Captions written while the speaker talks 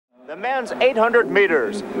The men's 800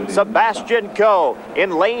 meters, Sebastian Coe in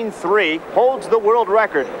lane 3 holds the world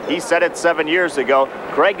record. He set it 7 years ago.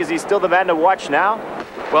 Craig, is he still the man to watch now?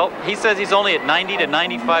 Well, he says he's only at 90 to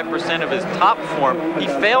 95% of his top form. He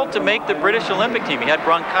failed to make the British Olympic team. He had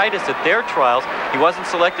bronchitis at their trials. He wasn't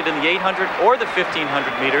selected in the 800 or the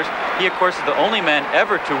 1500 meters. He, of course, is the only man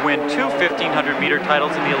ever to win 2 1500-meter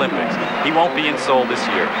titles in the Olympics. He won't be in Seoul this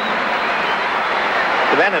year.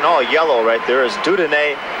 The man in all yellow right there is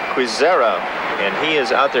Dieudonné Kwizera, and he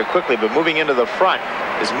is out there quickly, but moving into the front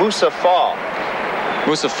is Moussa Fall.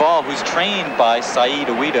 Moussa Fall, who's trained by Saeed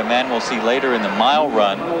Ouida, a man we'll see later in the mile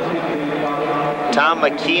run. Tom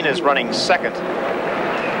McKean is running second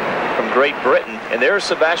from Great Britain, and there's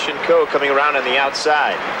Sebastian Coe coming around on the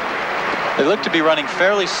outside. They look to be running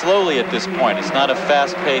fairly slowly at this point. It's not a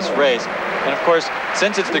fast-paced race. And of course,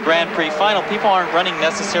 since it's the Grand Prix final, people aren't running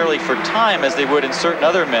necessarily for time as they would in certain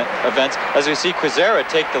other events. As we see Kwizera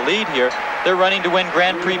take the lead here, they're running to win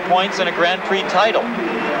Grand Prix points and a Grand Prix title.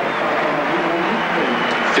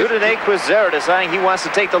 Dieudonné Kwizera deciding he wants to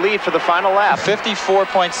take the lead for the final lap.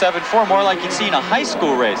 54.74, more like you'd see in a high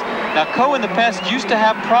school race. Now, Coe in the past used to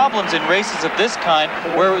have problems in races of this kind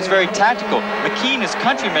where it was very tactical. McKean, his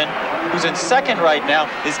countryman, who's in second right now,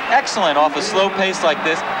 is excellent off a slow pace like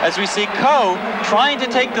this, as we see Coe trying to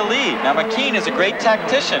take the lead. Now, McKean is a great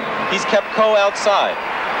tactician. He's kept Coe outside.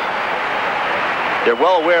 They're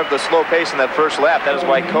well aware of the slow pace in that first lap. That is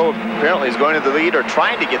why Coe apparently is going to the lead or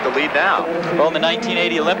trying to get the lead now. Well, in the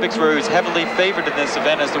 1980 Olympics, where he was heavily favored in this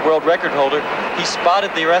event as the world record holder, he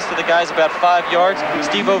spotted the rest of the guys about 5 yards.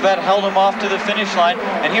 Steve Ovett held him off to the finish line.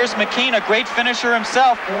 And here's McKean, a great finisher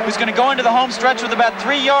himself, who's going to go into the home stretch with about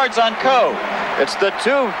 3 yards on Coe. It's the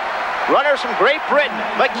two runners from Great Britain,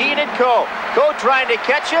 McKean and Coe. Coe trying to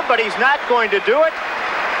catch him, but he's not going to do it.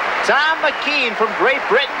 Tom McKean from Great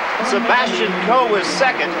Britain. Sebastian Coe was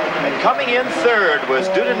second, and coming in third was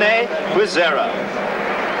Dieudonné Kwizera.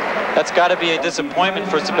 That's got to be a disappointment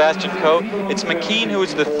for Sebastian Coe. It's McKean who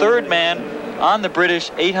is the third man on the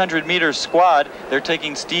British 800-meter squad. They're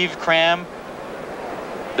taking Steve Cram,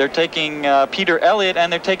 they're taking Peter Elliott,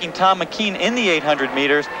 and they're taking Tom McKean in the 800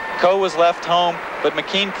 meters. Coe was left home, but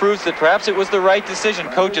McKean proves that perhaps it was the right decision.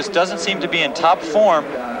 Coe just doesn't seem to be in top form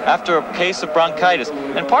after a case of bronchitis.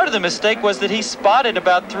 And part of the mistake was that he spotted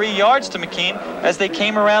about 3 yards to McKean as they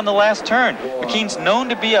came around the last turn. McKean's known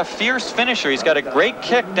to be a fierce finisher. He's got a great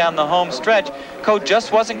kick down the home stretch. Coe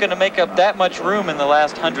just wasn't going to make up that much room in the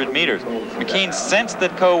last 100 meters. McKean sensed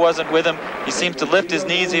that Coe wasn't with him. He seems to lift his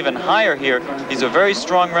knees even higher here. He's a very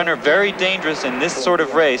strong runner, very dangerous in this sort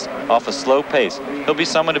of race off a slow pace. He'll be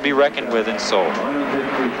someone to be reckoned with in Seoul.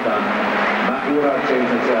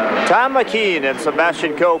 Tom McKean and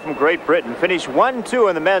Sebastian Coe from Great Britain finished 1-2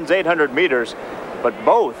 in the men's 800 meters, but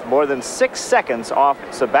both more than 6 seconds off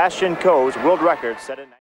Sebastian Coe's world record set in